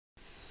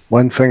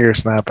One finger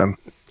snapping.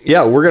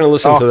 Yeah, we're going to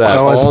listen to that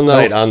all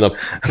night on the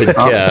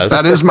podcast.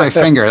 That is my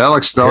finger. That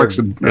looks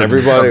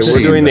everybody,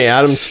 obscene. we're doing the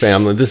Addams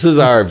Family. This is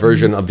our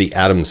version of the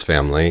Addams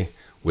Family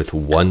with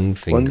one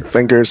finger. One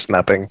finger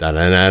snapping.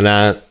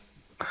 Da-da-da-da.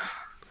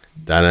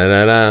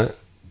 Da-da-da-da.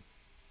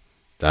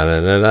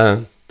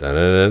 Da-da-da-da.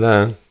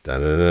 Da-da-da-da.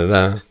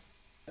 Da-da-da-da.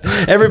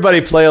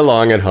 Everybody play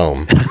along at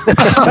home.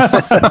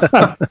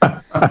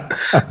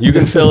 You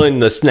can fill in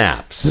the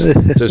snaps.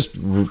 Just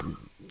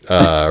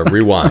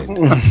rewind.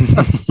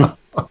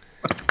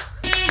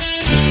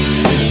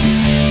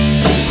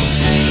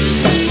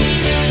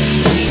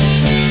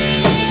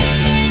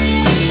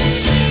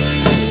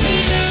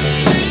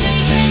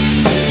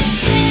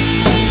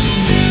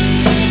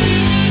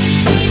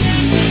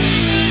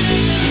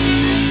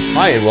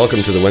 Hi, and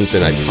welcome to the Wednesday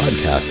Night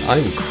Podcast.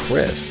 I'm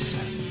Chris.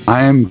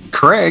 I'm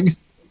Craig.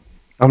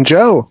 I'm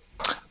Joe.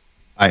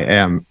 I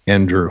am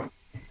Andrew.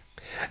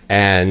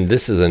 And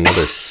this is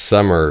another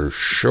summer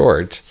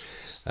short.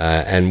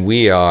 And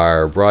we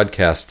are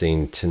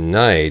broadcasting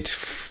tonight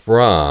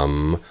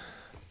from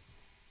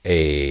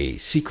a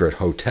secret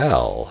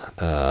hotel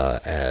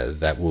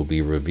that will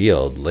be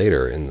revealed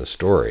later in the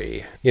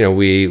story. You know,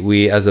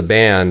 we as a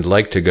band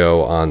like to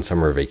go on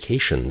summer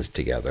vacations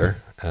together.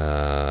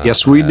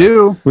 Yes, we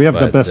do. We have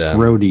the best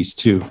roadies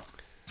too.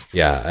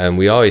 Yeah, and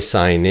we always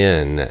sign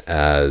in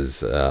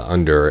as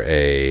under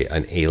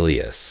an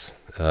alias.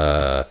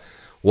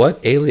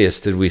 What alias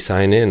did we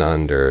sign in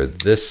under at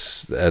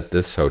this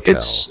hotel?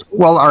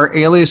 Our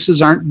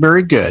aliases aren't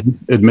very good,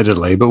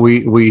 admittidly, but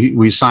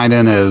we sign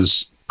in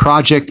as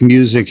Project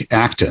Music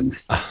Acton.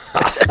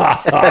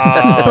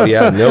 Oh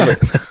yeah,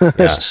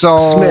 yeah. So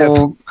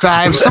Smith.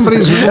 if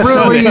somebody's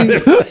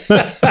really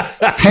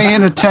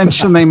paying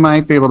attention, they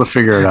might be able to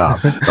figure it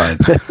out.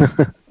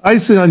 But I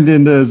signed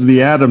in as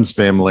the Addams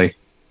Family.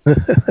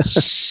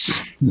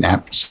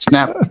 snap.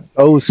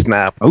 Oh,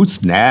 snap. Oh,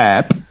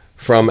 snap.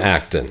 From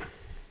Acton.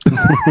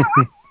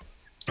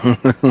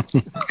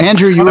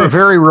 Andrew, you were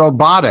very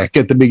robotic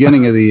at the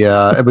beginning of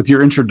the with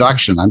your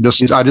introduction. I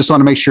just want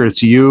to make sure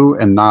it's you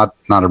and not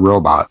a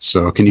robot.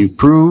 So can you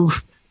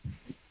prove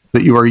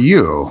that you are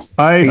you?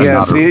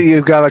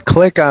 You've got to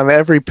click on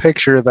every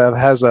picture that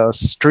has a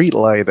street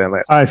light in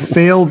it. I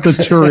failed the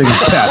Turing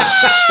test.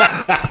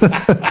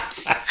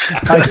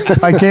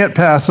 I can't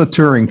pass a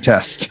Turing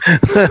test.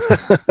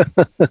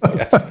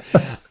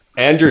 Yes.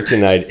 Andrew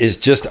tonight is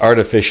just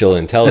artificial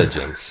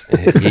intelligence.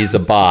 He's a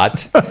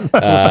bot.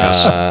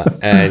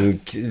 And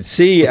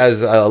see,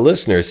 as a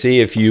listener, see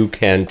if you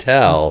can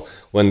tell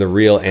when the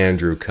real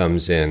Andrew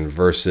comes in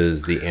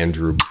versus the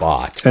Andrew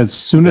bot. As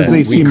soon as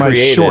they see my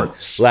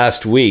shorts.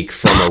 Last week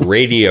from a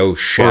Radio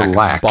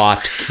Shack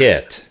bot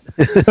kit.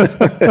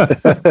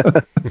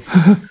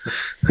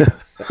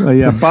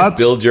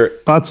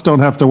 Bots don't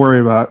have to worry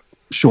about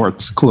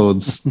shorts,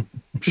 clothes,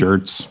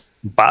 shirts.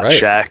 Bot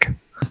Shack.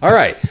 All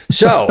right.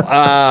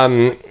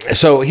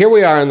 So here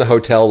we are in the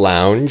hotel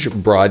lounge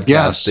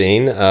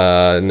broadcasting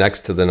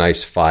next to the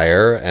nice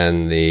fire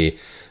and the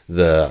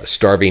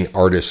starving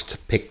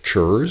artist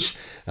pictures.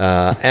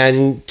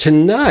 And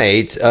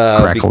tonight...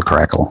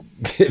 Crackle.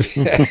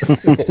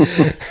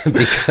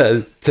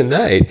 Because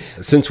tonight,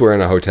 since we're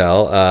in a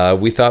hotel,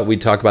 we thought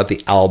we'd talk about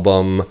the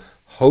album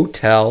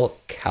Hotel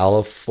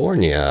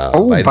California.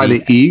 Oh, by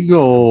the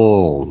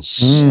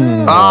Eagles.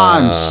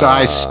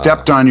 I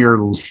stepped on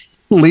your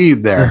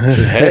lead there.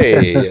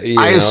 Hey,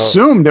 I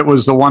assumed it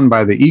was the one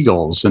by the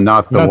Eagles and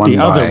not the one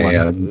other by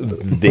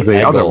one.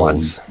 the other one,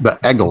 the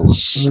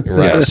Eagles.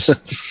 Right. Yes.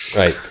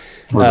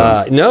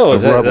 Right. No,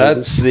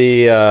 that's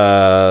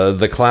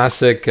the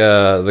classic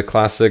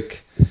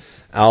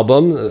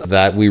album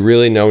that we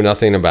really know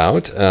nothing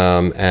about,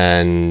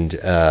 and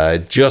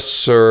just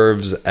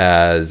serves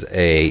as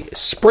a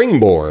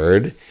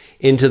springboard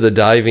into the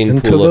diving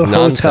pool of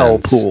nonsense. Hotel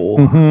pool.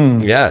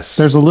 Mm-hmm. Yes.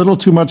 There's a little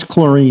too much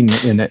chlorine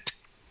in it.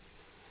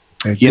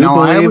 I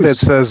believe it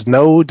says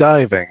no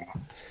diving.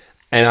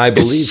 And I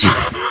believe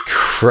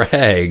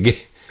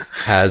Craig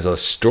has a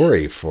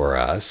story for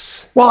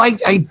us. Well,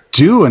 I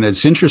do, and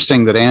it's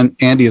interesting that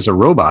Andy is a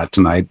robot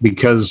tonight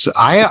because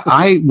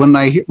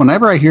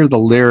whenever I hear the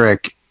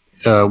lyric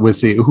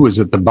with the who is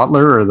it, the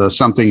butler or the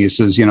something, he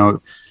says,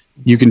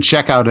 you can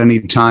check out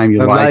anytime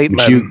you like.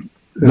 The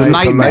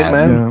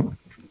Nightman.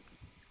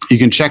 You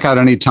can check out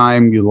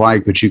anytime you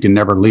like, but you can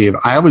never leave.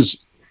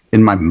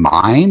 In my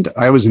mind,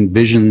 I always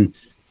envisioned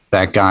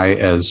that guy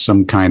as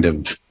some kind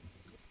of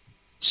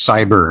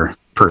cyber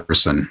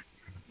person.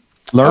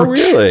 Lurch. Oh,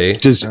 really?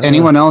 Does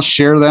anyone else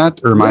share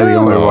that? Or am I the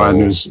only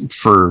one who's,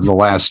 for the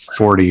last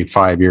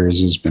 45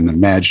 years, has been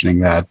imagining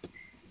that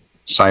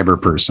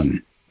cyber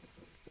person?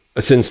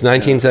 Since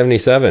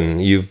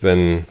 1977, you've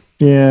been...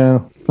 Yeah,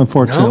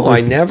 unfortunately. No,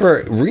 I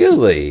never...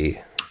 Really?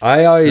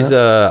 I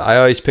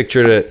always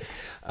pictured it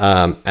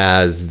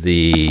as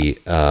the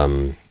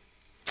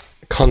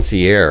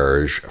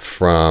concierge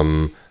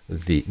from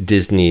the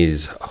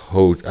Disney's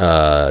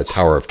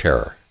Tower of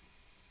Terror.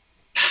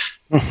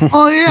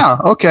 Oh yeah,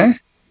 okay.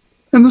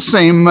 In the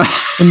same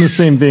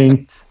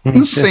vein. In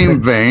the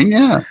same vein,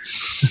 yeah.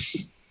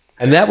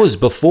 And that was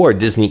before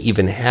Disney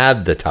even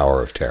had the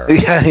Tower of Terror.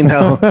 Yeah, I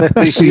know.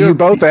 So you you-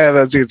 both had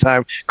that at your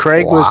time.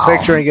 Craig was Wow.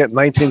 picturing it in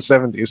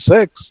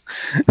 1976.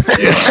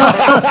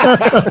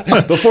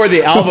 Before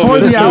the album Before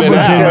was the album even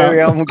out. came out.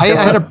 The album I came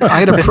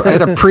out.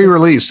 had a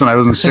pre-release when I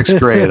was in 6th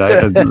grade.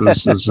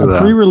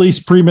 Pre-release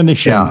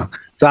premonition. Yeah.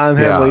 Don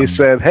Henley Yeah.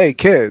 said, "Hey,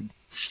 kid,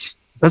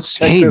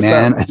 Check Hey this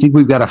man, out. I think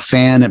we've got a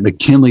fan at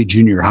McKinley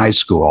Junior High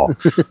School.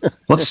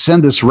 Let's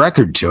send this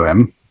record to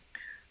him."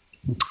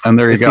 And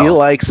there you if he go.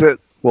 likes it,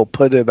 we'll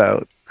put it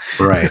out."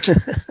 Right.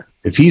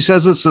 If he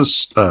says it's a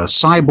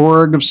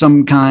cyborg of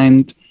some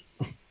kind,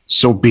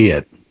 so be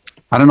it.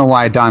 I don't know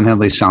why Don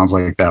Henley sounds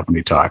like that when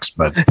he talks,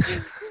 but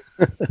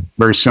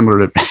very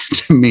similar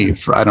to me.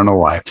 I don't know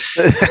why.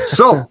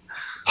 So,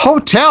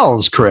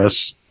 hotels,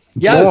 Chris.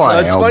 Yes, Boy,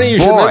 it's oh funny you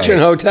should boy. mention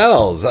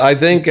hotels. I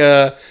think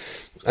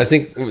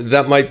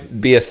that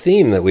might be a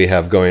theme that we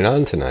have going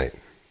on tonight.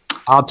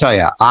 I'll tell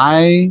you,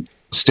 I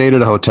stayed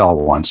at a hotel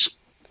once.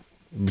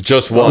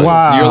 Just once.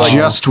 Wow. You're like,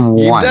 Just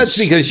once. That's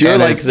because you're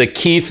And like the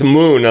Keith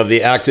Moon of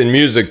the Acton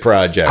Music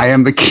Project. I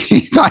am the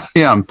key. I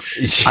am.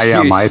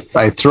 I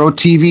throw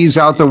TVs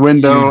out the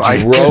window.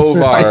 You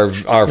drove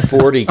our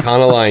 40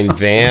 Econoline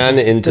van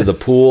into the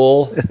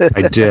pool.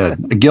 I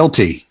did.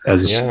 Guilty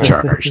as Yeah.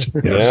 charged.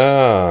 Yes.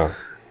 Yeah.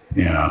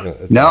 Yeah.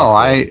 it's No,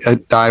 awful.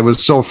 I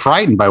was so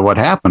frightened by what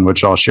happened,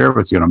 which I'll share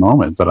with you in a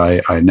moment, that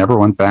I never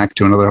went back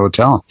to another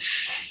hotel.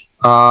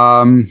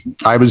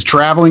 I was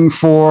traveling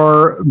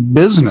for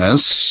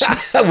business.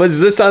 Was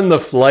this on the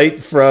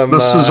flight from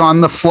This is on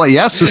the flight.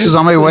 Yes, this is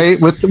on my way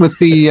with the with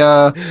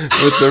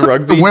the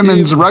rugby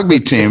women's team? rugby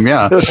team.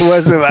 Yeah.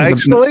 Was it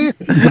actually?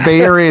 The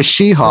Bay Area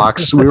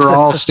She-Hawks. We were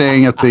all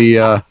staying at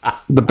the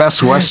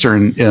Best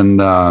Western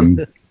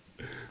in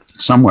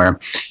somewhere,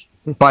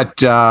 but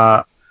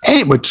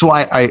hey, which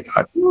why I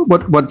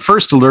what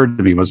first alerted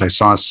me was I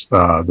saw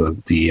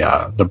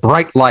the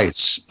bright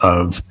lights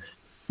of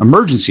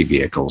emergency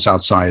vehicles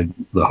outside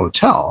the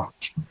hotel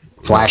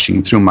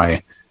flashing through my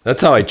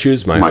That's how I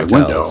choose my hotels.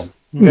 window.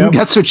 Yep.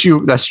 That's what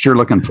you're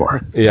looking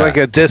for. It's Yeah. like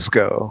a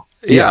disco.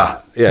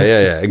 Yeah,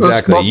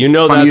 exactly. well, You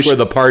know funny that's you where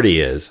the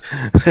party is.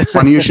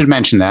 Funny you should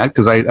mention that,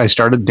 because I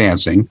started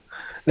dancing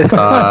in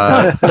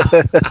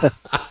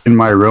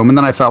my room, and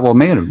then I thought, well,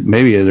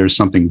 maybe there's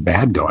something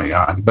bad going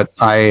on.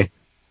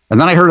 And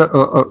then I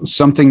heard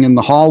something in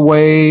the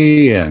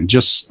hallway and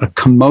just a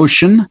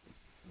commotion.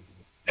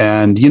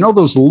 And you know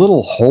those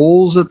little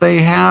holes that they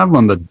have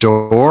on the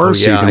door, Oh,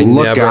 so yeah, you I can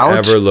look never out.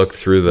 ever look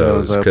through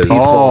those the because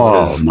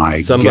Oh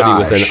my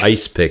somebody with gosh. an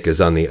ice pick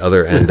is on the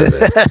other end of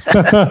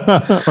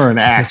it. Or an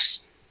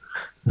axe.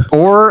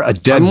 Or a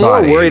dead I'm more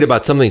body worried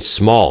about something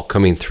small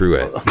coming through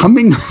it.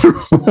 coming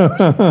through.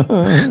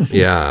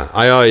 Yeah,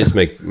 I always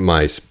make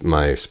my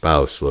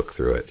spouse look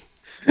through it.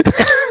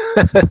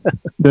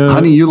 The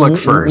Honey, you look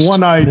first.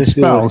 One-eyed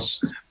spouse.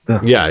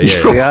 Yeah.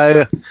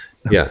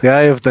 The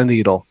eye of the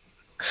needle.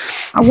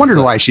 I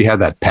wondered why she had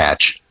that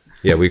patch,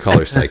 Yeah, we call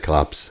her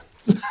Cyclops.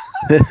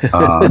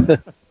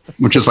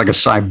 which is like a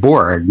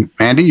cyborg.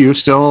 Andy, you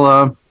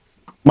still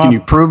can you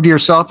prove to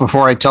yourself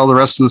before I tell the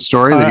rest of the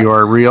story that you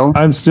are real?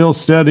 I'm still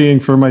studying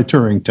for my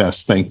Turing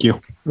test. Thank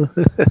you.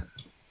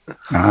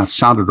 It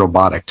sounded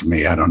robotic to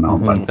me. I don't know,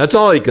 but That's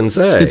all he can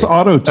say. It's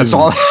auto tune. that's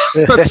all.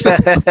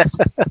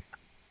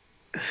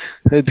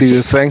 Do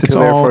you think It's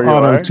all therefore you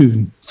auto are?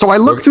 tune. So I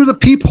look through the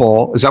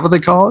peephole. Is that what they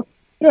call it?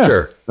 Yeah.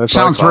 Sure. That's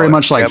what I Sounds call very it.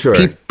 much like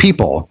Sure.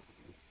 people.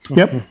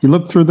 Yep. You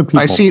look through the people.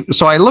 I see.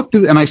 So I look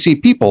through and I see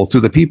people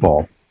through the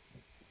people,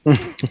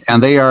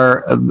 and they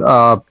are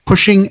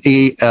pushing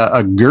a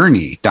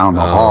gurney down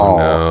the hall,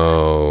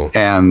 No.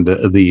 and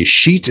the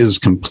sheet is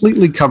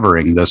completely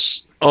covering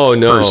this Oh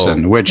no.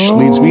 person, which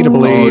leads me to Oh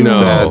believe no.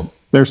 that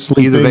They're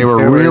sleeping. either they were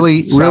They were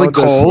really sound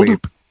cold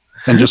asleep.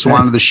 and just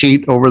wanted the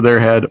sheet over their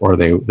head, or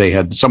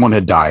someone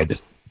had died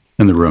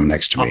in the room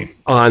next to me.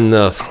 On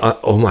the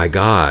oh my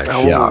gosh.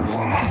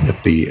 Yeah,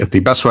 at the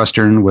Best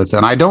Western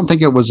and I don't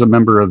think it was a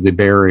member of the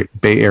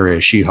Bay Area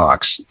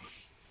She-Hawks.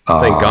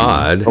 Thank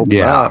God. Oh,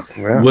 Yeah.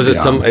 wow. Was it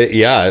Yeah. some?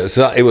 Yeah,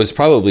 so it was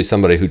probably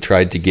somebody who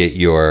tried to get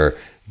your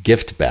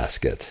gift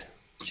basket.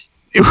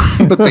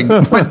 But they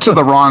went to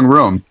the wrong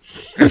room.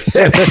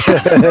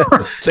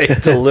 They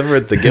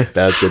delivered the gift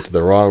basket to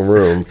the wrong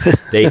room.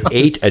 They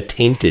ate a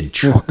tainted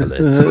chocolate.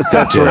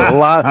 That's what a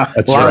lot.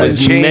 That's It right. was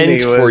Cheney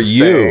meant for was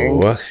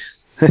you.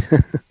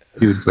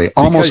 They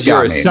almost you're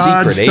got a me. secret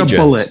dodged a agent.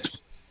 bullet.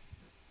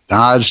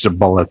 Dodged a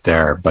bullet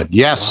there. But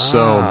yes,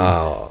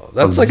 Wow,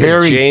 that's like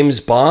very- a James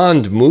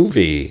Bond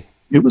movie.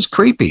 so it was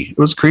creepy. It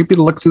was creepy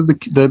to look through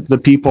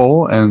the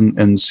people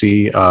and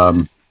see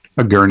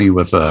a gurney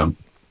with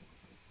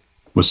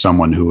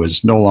someone who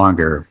is no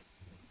longer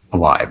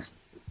alive.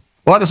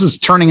 Well, this is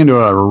turning into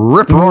a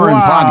rip-roaring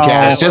Wow.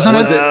 podcast, isn't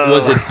Was it? it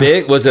was it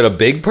big? Was it a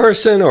big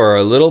person or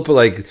a little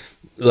like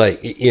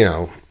you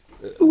know?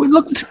 It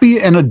looked to be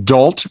an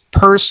adult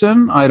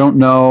person. I don't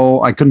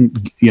know. I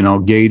couldn't,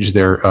 gauge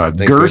their girth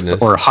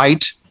goodness. or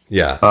height.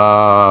 Yeah.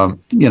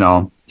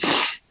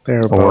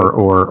 They're about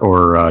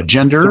Or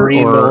gender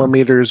 3 or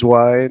millimeters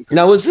wide.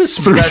 Now was this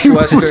Best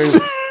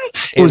Western?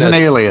 It was an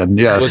alien.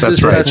 Yes, was that's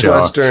this right, Best Joe.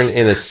 Western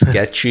in a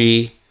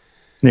sketchy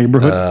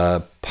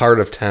Neighborhood. part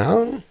of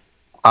town?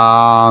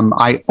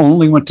 I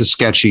only went to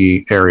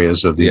sketchy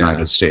areas of the Yeah.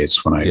 United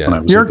States when I Yeah. when I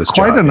was You're at this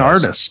quite job. an yes.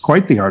 artist,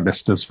 quite the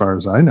artist, as far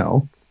as I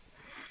know.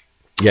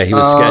 Yeah, he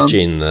was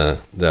sketching the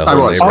I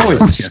whole was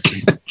neighborhood. always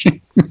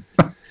sketchy.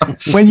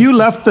 When you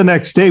left the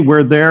next day,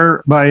 were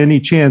there by any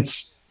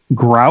chance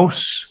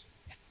grouse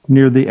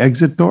near the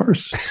exit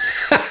doors?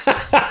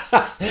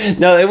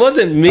 No, it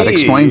wasn't me. That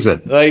explains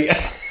it. Like,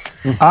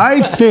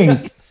 I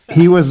think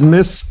he was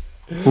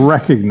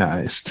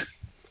misrecognized.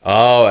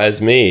 oh,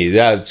 as me.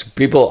 Yeah,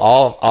 people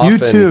all often You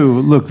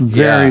two look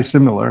very Yeah.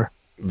 similar.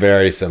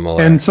 very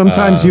similar. And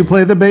sometimes you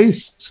play the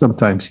bass,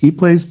 sometimes he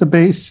plays the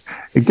bass.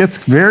 It gets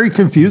very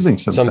confusing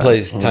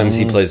sometimes. sometimes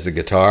he plays the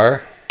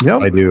guitar.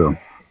 Yep.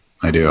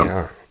 I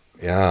do.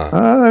 Yeah.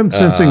 I'm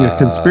sensing a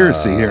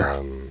conspiracy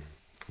here.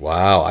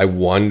 Wow. I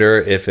wonder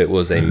if it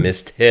was a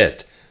missed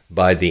hit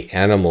by the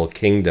Animal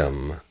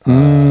Kingdom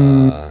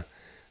at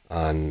the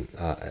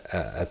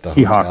Hotel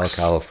Seahawks.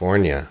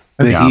 California.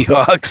 The Yeah.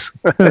 Ewoks.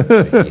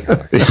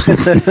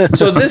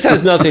 So this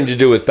has nothing to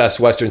do with Best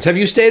Westerns. Have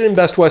you stayed in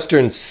Best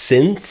Westerns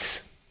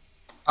since?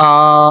 You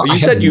I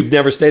said had- you've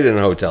never stayed in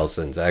a hotel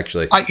since.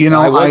 Actually, I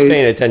was I-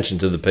 paying attention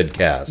to the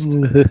podcast.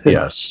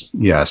 yes.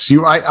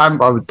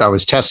 I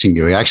was testing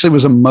you. It actually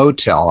was a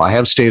motel. I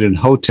have stayed in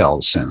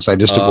hotels since. I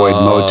just avoid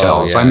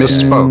motels. yeah, I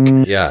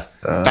misspoke. Yeah.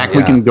 In fact,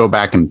 we yeah. can go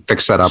back and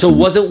fix that up. So and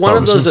was it one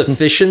of post those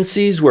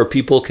efficiencies where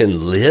people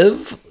can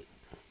live?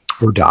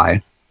 or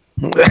die?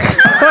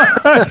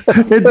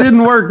 It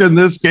didn't work in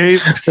this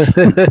case.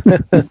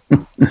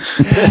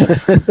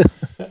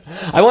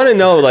 I want to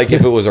know, like,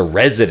 if it was a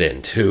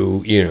resident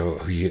who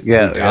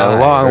Yeah, died.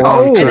 long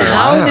Oh, term.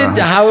 And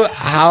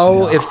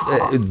how if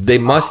they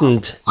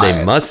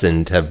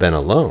mustn't have been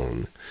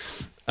alone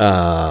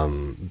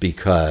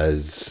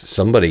because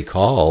somebody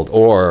called,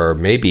 or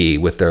maybe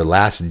with their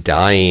last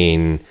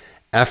dying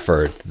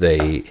effort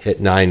they hit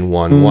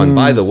 911.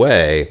 By the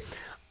way,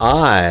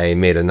 I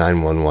made a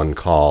 911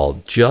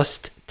 call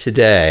just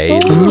today.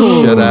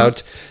 Shout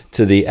out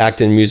to the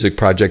Acton Music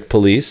Project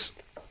Police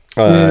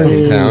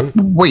in town.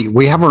 Wait,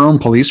 we have our own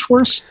police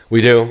force?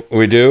 We do.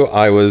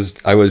 I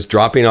was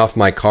dropping off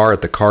my car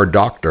at the car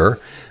doctor,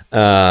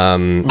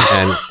 and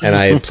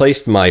I had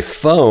placed my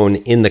phone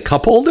in the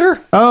cup holder,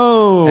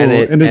 Oh, And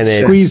and it-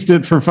 it squeezed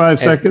it for 5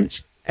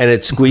 seconds. and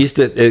it squeezed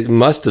it. It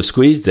must have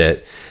squeezed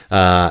it.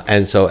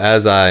 And so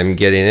as I'm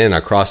getting in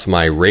across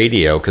my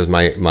radio, because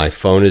my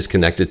phone is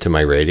connected to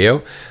my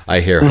radio, I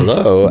hear,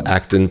 "Hello,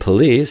 Acton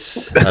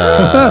Police."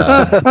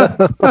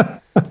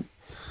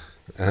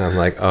 And I'm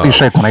like, "Oh, Please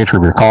state the nature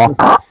of your call.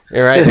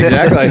 you're right,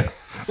 exactly."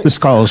 This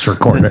call is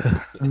recorded.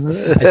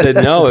 I said,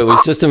 "No, it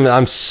was just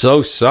I'm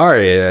so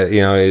sorry.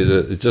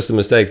 It's just a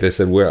mistake." They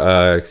said,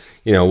 "Where,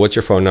 what's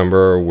your phone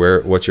number?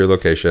 What's your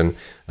location?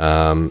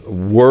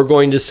 We're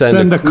going to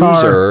send a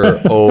car."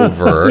 cruiser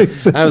over."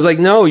 I was like,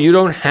 "No, you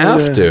don't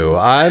have to.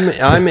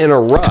 I'm in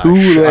a rush. Too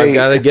late. I've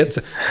got to get.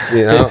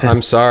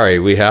 I'm sorry.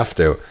 We have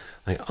to."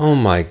 Like, oh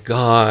my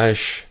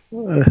gosh.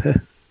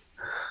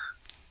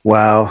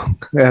 Wow.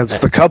 It's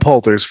the cup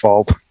holder's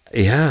fault.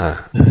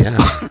 Yeah.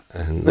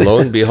 And lo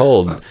and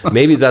behold,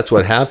 maybe that's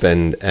what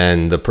happened.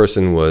 And the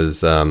person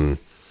was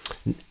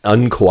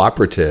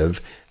uncooperative,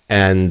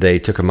 and they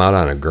took him out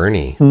on a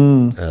gurney,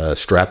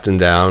 strapped him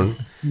down,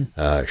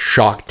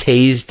 shock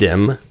tased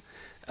him,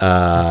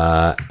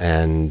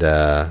 and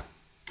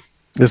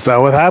Is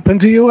that what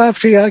happened to you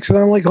after you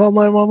accidentally called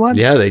 911?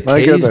 yeah, they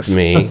My goodness. tased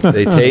me.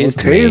 They tased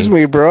Tase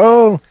me. me,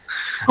 bro.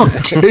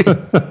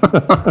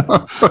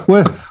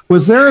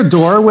 Was there a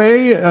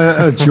doorway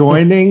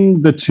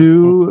adjoining the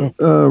two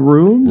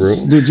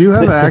rooms? Did you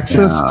have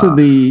access to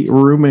the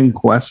room in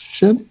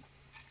question?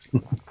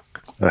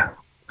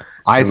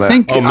 I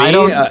think Oh, me? I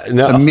don't.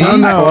 No. Me?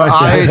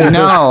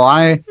 No,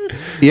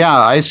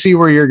 I see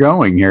where you're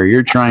going here.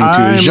 You're trying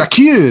to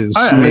accuse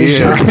me.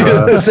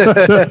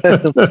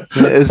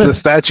 Is the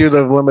statute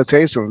of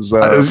limitations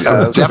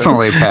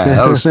Definitely, Pat.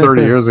 That was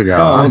 30 years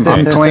ago.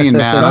 I'm clean,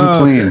 man.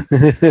 I'm clean.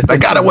 I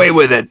got away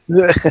with it.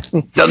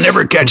 They'll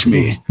never catch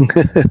me.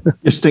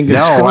 You're stinking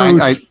No,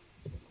 Scrooge.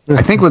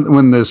 I think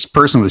when this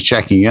person was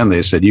checking in,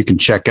 they said you can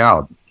check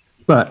out,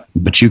 but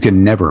but you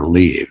can never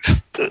leave,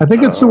 I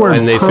think it's the word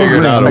And they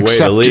figured out a way to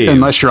except leave.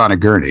 unless you're on a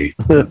gurney.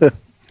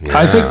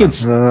 I think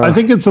it's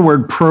the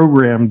word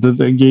programmed that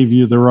they gave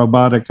you the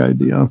robotic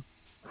idea.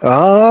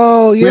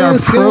 Oh, We are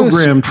yes.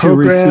 programmed to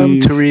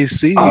receive. to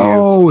receive.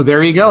 Oh,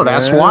 there you go.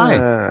 That's why.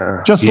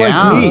 Yeah. Just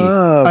Yeah. like me.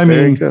 Oh, I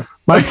very mean, good.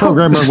 my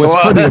programmer was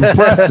pretty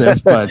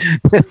impressive, but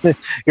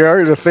Your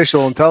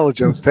artificial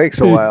intelligence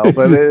takes a while,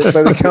 but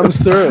it comes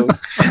through.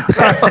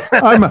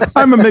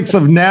 I'm a mix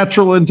of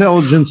natural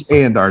intelligence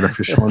and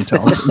artificial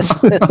intelligence.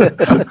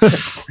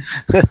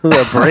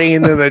 The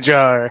brain in the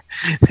jar.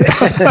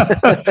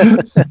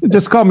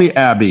 Just call me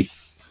Abby.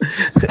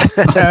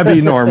 Abby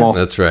Normal.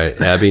 That's right.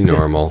 Abby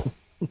Normal.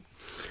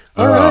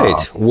 All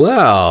right.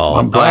 Well,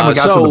 I'm glad we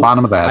got to the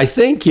bottom of that. I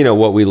think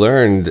what we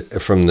learned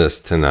from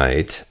this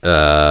tonight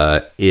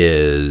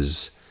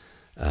is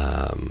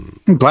I'm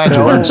glad you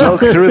Don't learned look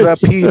something. through the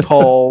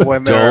peephole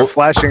when there are Don't-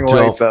 flashing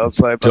lights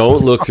outside.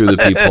 Don't look through the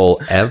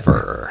peephole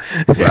ever.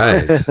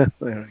 Right. There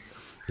we go.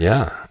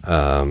 Yeah.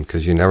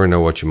 Because you never know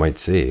what you might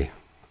see.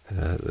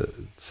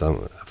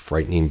 Some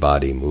frightening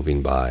body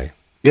moving by.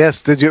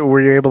 Yes,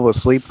 were you able to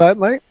sleep that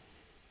night?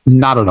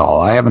 Not at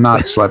all. I have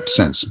not slept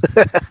since.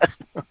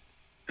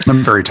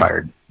 I'm very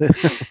tired.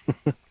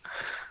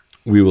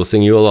 We will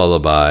sing you a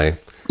lullaby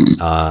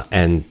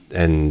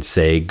and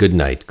say good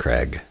night,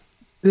 Craig.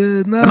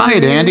 Good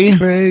night, Andy.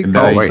 Craig. Good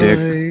night, wait.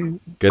 Dick.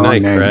 Good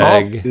night, name.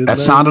 Craig. Good That night,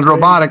 sounded Craig.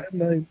 robotic. Good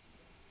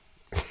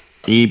night.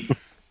 Beep.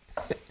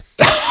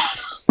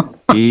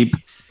 Beep.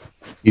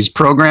 He's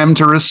programmed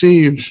to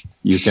receive.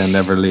 You can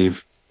never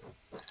leave.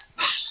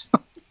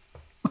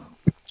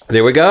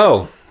 There we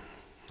go.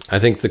 I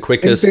think the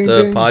quickest Ding,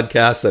 ding, ding.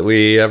 podcast that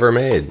we ever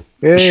made.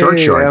 Yay, Short.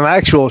 An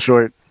actual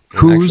short.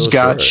 Who's actual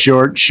got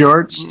short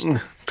shorts?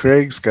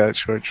 Craig's got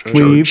short.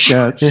 We've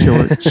got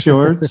short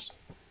shorts.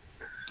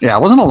 Yeah,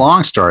 it wasn't a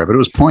long story, but it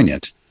was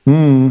poignant.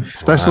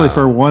 Especially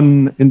for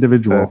one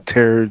individual.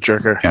 Terror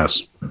jerker.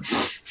 Yes.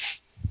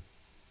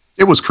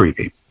 It was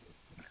creepy.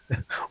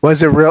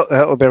 Was it real?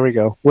 Oh, there we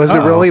go. Was it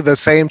really the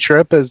same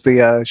trip as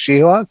the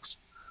She-Hulks?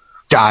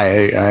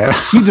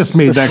 You just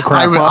made that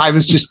crap up. I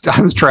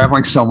was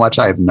traveling so much.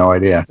 I have no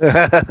idea.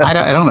 I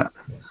don't know.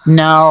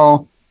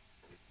 No.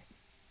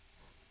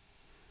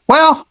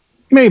 Well,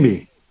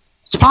 Maybe.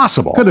 it's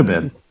possible. Could have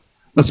been.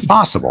 It's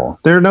possible.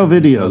 There are no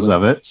videos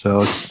of it,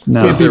 so it's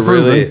No. can't be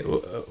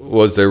proven.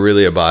 Was there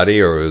really a body,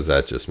 or was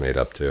that just made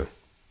up too?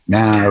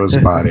 Nah, it was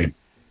a body.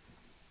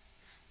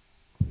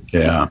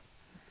 Yeah.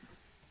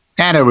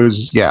 And it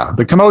was,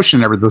 the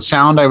commotion, the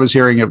sound I was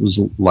hearing, it was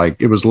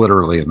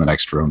literally in the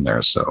next room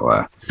there.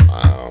 So,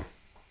 Wow.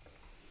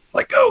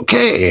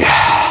 Okay.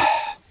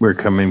 We're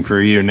coming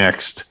for you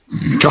next.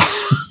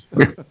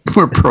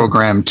 We're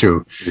programmed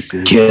to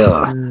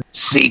kill,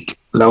 seek,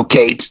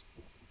 locate,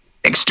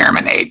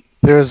 exterminate.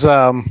 There's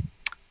an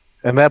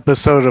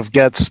episode of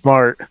Get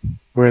Smart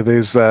where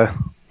these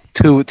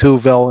two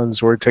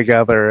villains were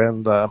together,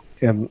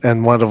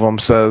 and one of them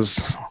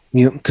says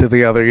to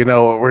the other, "You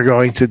know what we're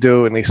going to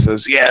do?" And he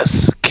says,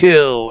 "Yes,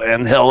 kill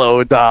and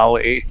hello,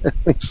 Dolly."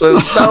 He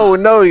says,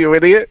 "No, you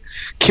idiot!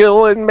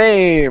 Kill and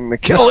maim,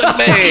 kill and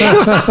maim."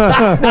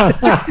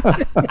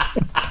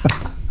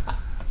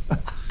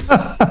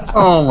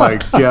 Oh my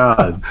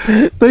God.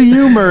 The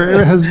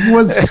humor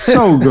was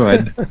so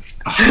good.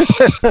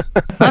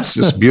 That's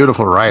just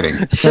beautiful writing.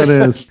 That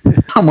is.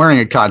 I'm wearing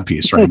a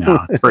codpiece right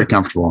now. Very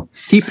comfortable.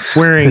 Keep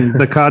wearing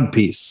the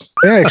codpiece.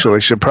 They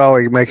actually should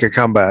probably make a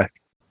comeback.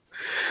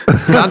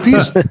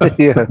 Codpiece?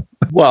 Yeah.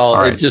 Well, All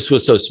right. it just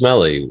was so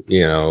smelly,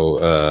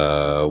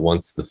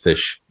 once the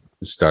fish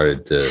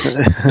started to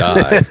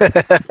die.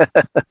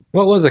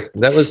 What was it?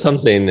 That was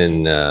something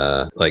in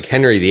like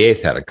Henry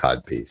VIII had a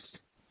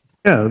codpiece.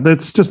 Yeah,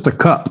 that's just a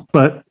cup,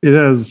 but it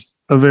has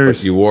a very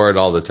But you wore it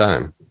all the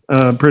time.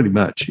 pretty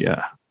much,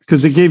 yeah,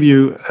 because it gave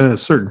you a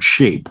certain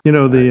shape. You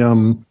know, the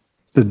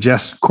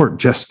court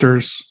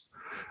jesters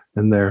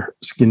and their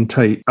skin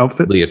tight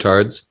outfits.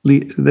 Leotards.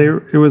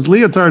 It was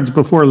leotards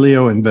before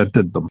Leo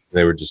invented them.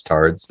 They were just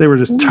tards. They were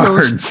just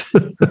tards.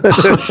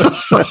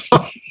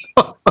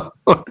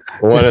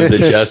 One of the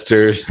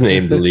jesters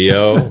named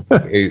Leo.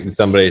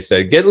 Somebody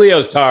said, "Get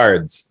Leo's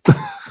tards,"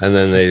 and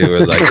then they were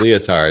like,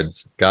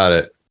 "Leotards." Got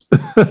it.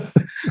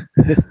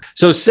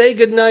 So say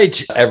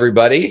goodnight,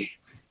 everybody.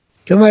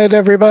 Good night,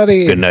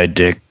 everybody. night,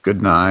 Dick.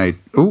 Good night.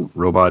 Oh,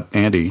 Robot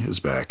Andy is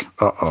back.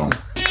 Uh-oh.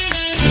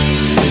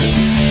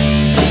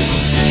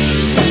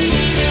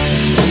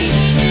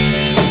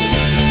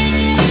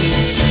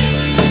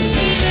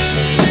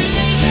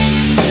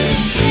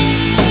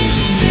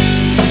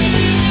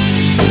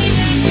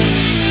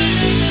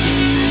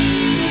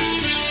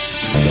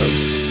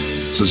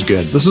 This is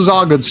good. This is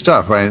all good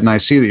stuff, right? And I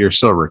see that you're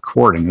still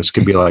recording. This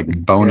could be like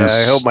bonus.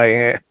 Yeah, I hope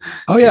my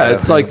Oh yeah,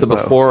 it's like the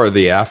before or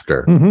the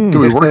after. Mm-hmm. Can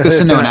we work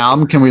this into an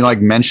album? Can we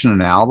mention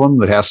an album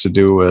that has to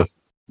do with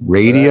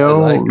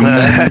radio?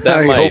 That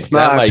I might hope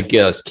not.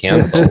 get us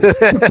canceled.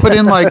 Put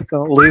in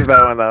Don't leave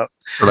that one out.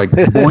 boing,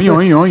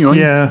 boing, boing, boing,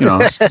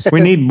 Yeah.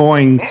 We need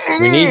boings.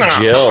 We need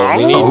Jill.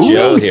 We need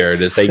Jill here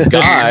to say,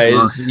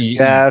 guys.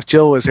 Yeah, if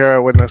Jill was here, I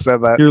wouldn't have said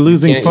that. You're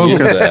losing can't use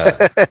focus.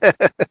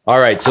 that. All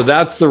right, so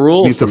that's the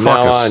rule Need to from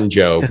now focus. on,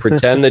 Joe.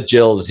 Pretend that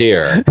Jill's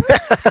here.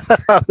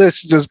 I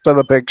should just put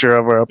a picture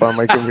of her up on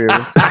my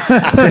computer.